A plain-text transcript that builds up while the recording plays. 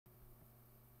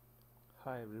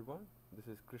Hi everyone, this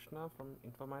is Krishna from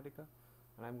Informatica,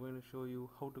 and I'm going to show you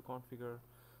how to configure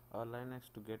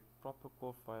Linux to get proper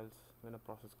core files when a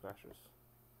process crashes.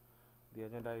 The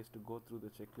agenda is to go through the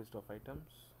checklist of items.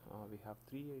 We have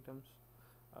 3 items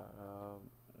uh,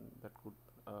 that could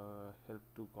help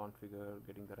to configure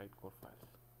getting the right core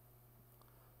files.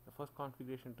 The first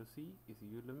configuration to see is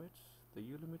ulimits. The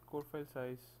ulimit core file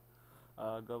size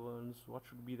governs what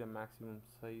should be the maximum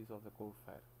size of the core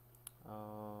file.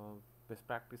 Best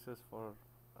practices for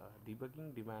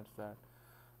debugging demands that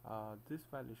this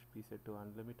value should be set to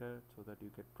unlimited so that you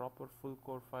get proper full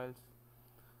core files.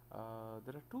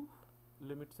 There are two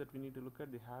limits that we need to look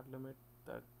at: the hard limit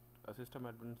that system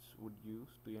admins would use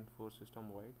to enforce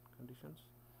system-wide conditions,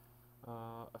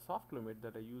 a soft limit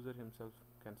that a user himself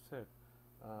can set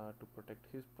to protect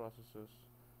his processes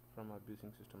from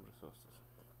abusing system resources.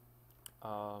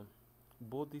 Uh,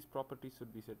 Both these properties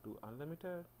should be set to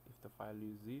unlimited. If the file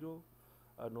is 0,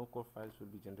 no core files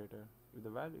will be generated. If the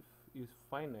value is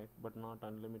finite but not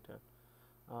unlimited,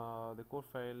 the core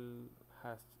file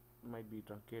has might be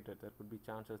truncated. There could be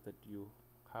chances that you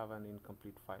have an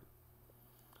incomplete file.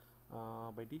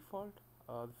 By default,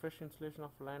 the fresh installation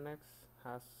of Linux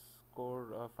has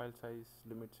core file size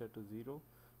limit set to 0,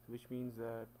 which means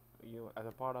that as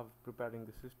a part of preparing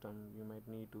the system, you might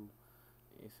need to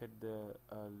set the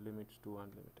limits to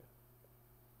unlimited.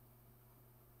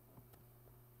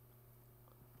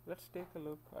 Let's take a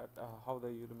look at how the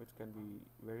ulimits can be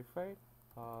verified.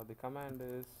 The command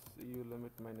is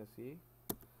ulimit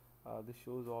 -a. This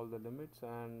shows all the limits,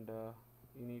 and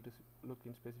you need to look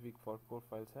in specific for core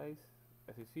file size.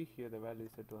 As you see here, the value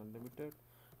is set to unlimited.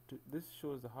 This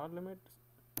shows the hard limit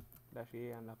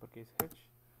 -a and uppercase H,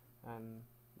 and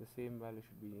the same value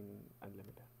should be in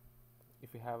unlimited. If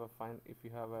you have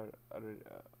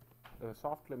a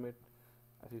soft limit,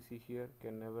 as you see here,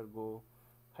 can never go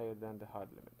higher than the hard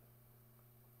limit.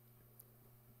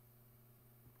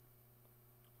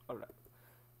 Alright,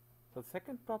 so the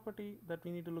second property that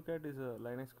we need to look at is a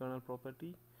Linux kernel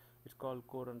property. It's called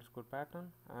core_pattern,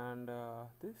 and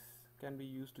this can be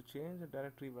used to change the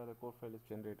directory where the core file is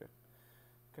generated.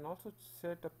 You can also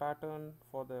set a pattern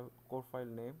for the core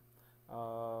file name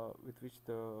with which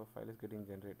the file is getting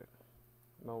generated.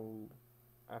 Now,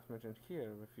 as mentioned here,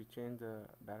 if you change the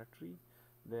directory,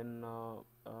 then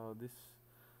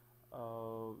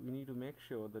we need to make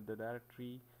sure that the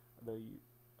directory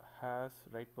has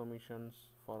right permissions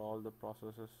for all the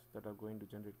processes that are going to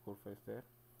generate core files there,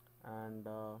 and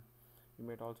you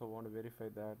might also want to verify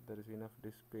that there is enough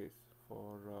disk space for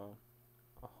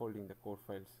holding the core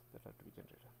files that are to be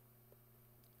generated.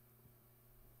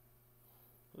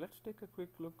 Let's take a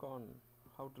quick look on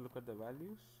how to look at the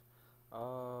values.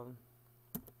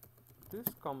 This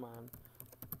command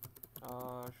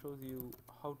shows you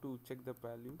how to check the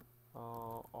value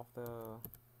of the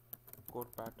core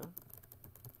pattern.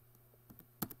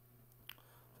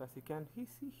 So as you can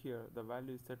see here, the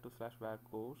value is set to /var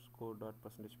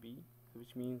core.%p,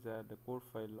 which means that the core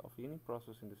file of any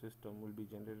process in the system will be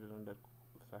generated under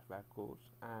 /var cores,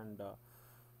 and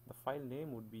the file name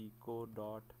would be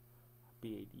core.pad.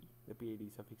 The PAD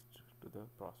is affixed to the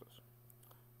process.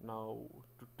 Now,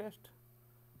 to test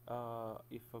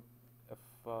if a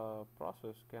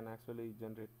process can actually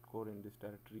generate core in this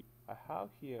directory, I have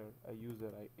here a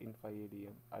user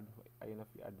infadmin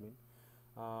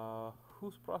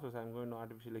whose process I'm going to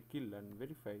artificially kill and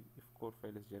verify if core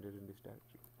file is generated in this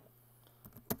directory.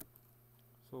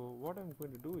 So what I'm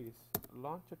going to do is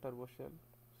launch a turbo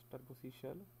C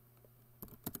shell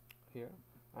here,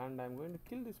 and I'm going to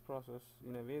kill this process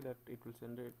in a way that it will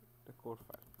generate the core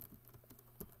file.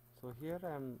 So here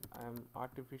I'm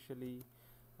artificially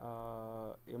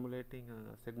emulating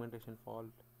a segmentation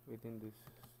fault within this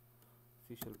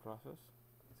C shell process.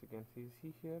 As you can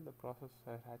see here, the process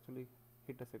has actually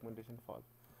hit a segmentation fault.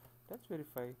 Let's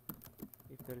verify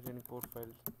if there is any core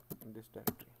files in this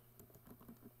directory.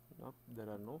 Nope, there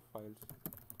are no files.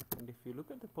 And if you look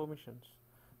at the permissions,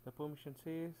 the permission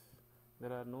says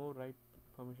there are no write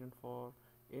permission for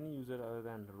any user other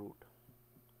than root.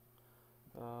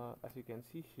 As you can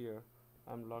see here,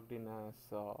 I'm logged in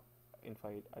as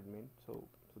infadmin, so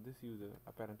this user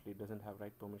apparently doesn't have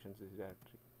write permissions in this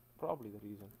directory. Probably the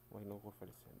reason why no core file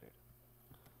is generated.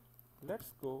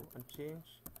 Let's go and change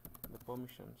the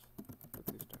permissions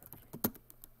to this directory.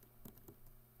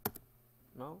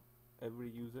 Now every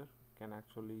user can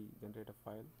actually generate a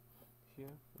file.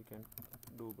 Here we can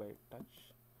do by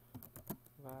touch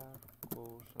var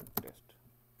course and test.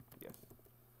 Yes,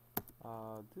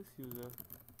 this user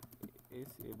is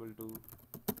able to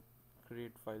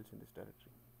create files in this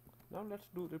directory. Now let's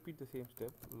repeat the same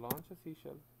step. Launch a C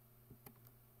shell,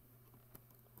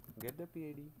 get the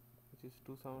PID, which is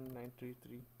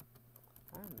 27933,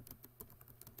 and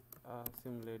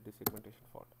simulate the segmentation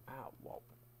fault. Wow,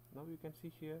 now you can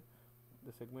see here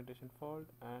the segmentation fault,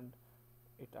 and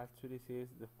it actually says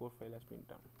the core file has been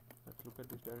done. Let's look at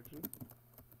this directory,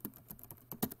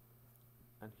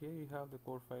 and here you have the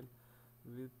core file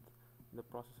with the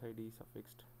process ID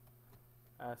suffixed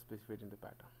as specified in the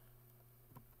pattern.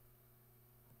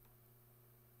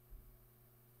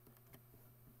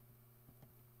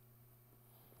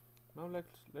 Now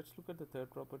let's look at the third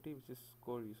property, which is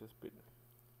core user speed.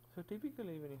 So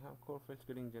typically when you have core files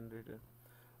getting generated,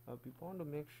 we want to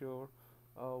make sure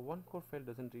one core file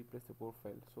doesn't replace the core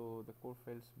file, so the core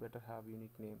files better have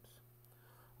unique names.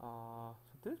 So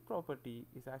this property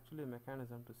is actually a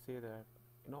mechanism to say that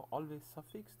always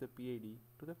suffix the PID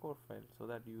to the core file, so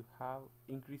that you have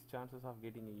increased chances of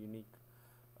getting a unique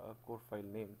core file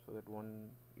name, so that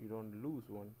you don't lose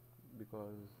one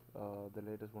because the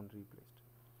latest one replaced.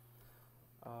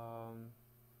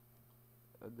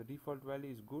 The default value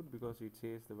is good because it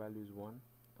says the value is 1.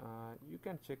 You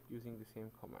can check using the same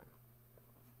command.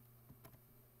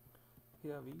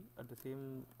 Here we at the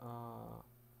same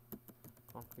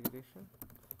configuration,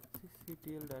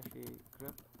 cctl-a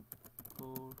grep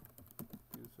core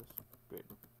user speed,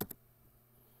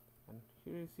 and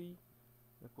here you see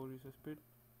the core user speed,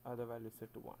 the value is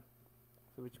set to 1,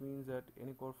 so which means that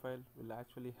any core file will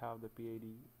actually have the PID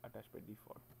attached by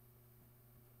default.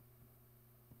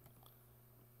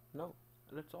 Now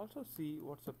let's also see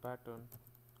what's the pattern.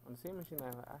 On the same machine I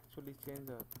have actually changed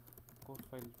the core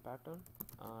file pattern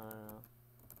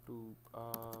to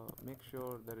make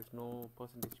sure there is no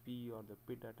 %p or the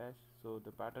PID attached. So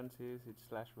the pattern says it's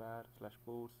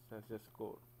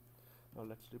 /var/cores/core. Now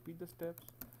let's repeat the steps.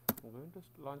 I'm going to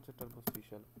launch a turbo C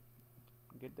shell,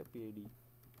 get the PID,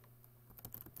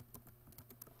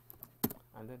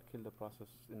 and then kill the process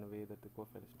in a way that the core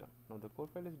file is done. Now the core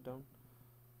file is done.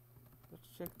 Let's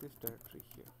check this directory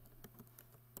here.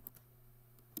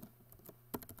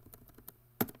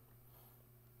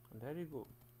 And there you go.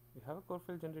 We have a core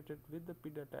file generated with the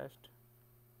PID attached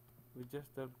with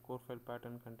just the core file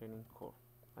pattern containing core,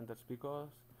 and that's because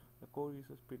the core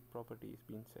user speed property is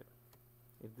being set.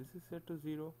 If this is set to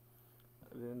 0,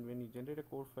 then when you generate a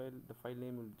core file, the file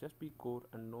name will just be core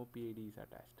and no PID is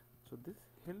attached. So this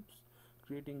helps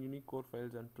creating unique core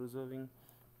files and preserving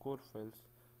core files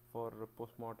for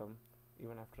post-mortem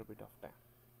even after a bit of time.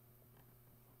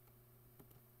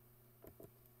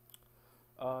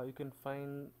 You can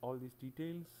find all these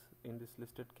details in this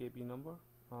listed KB number.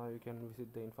 You can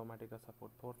visit the Informatica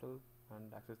support portal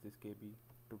and access this KB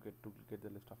to get the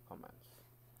list of commands.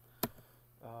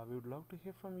 We would love to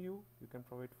hear from you. You can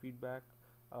provide feedback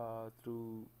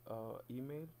through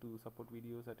email to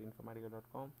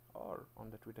supportvideos@informatica.com or on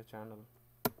the Twitter channel.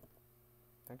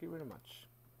 Thank you very much.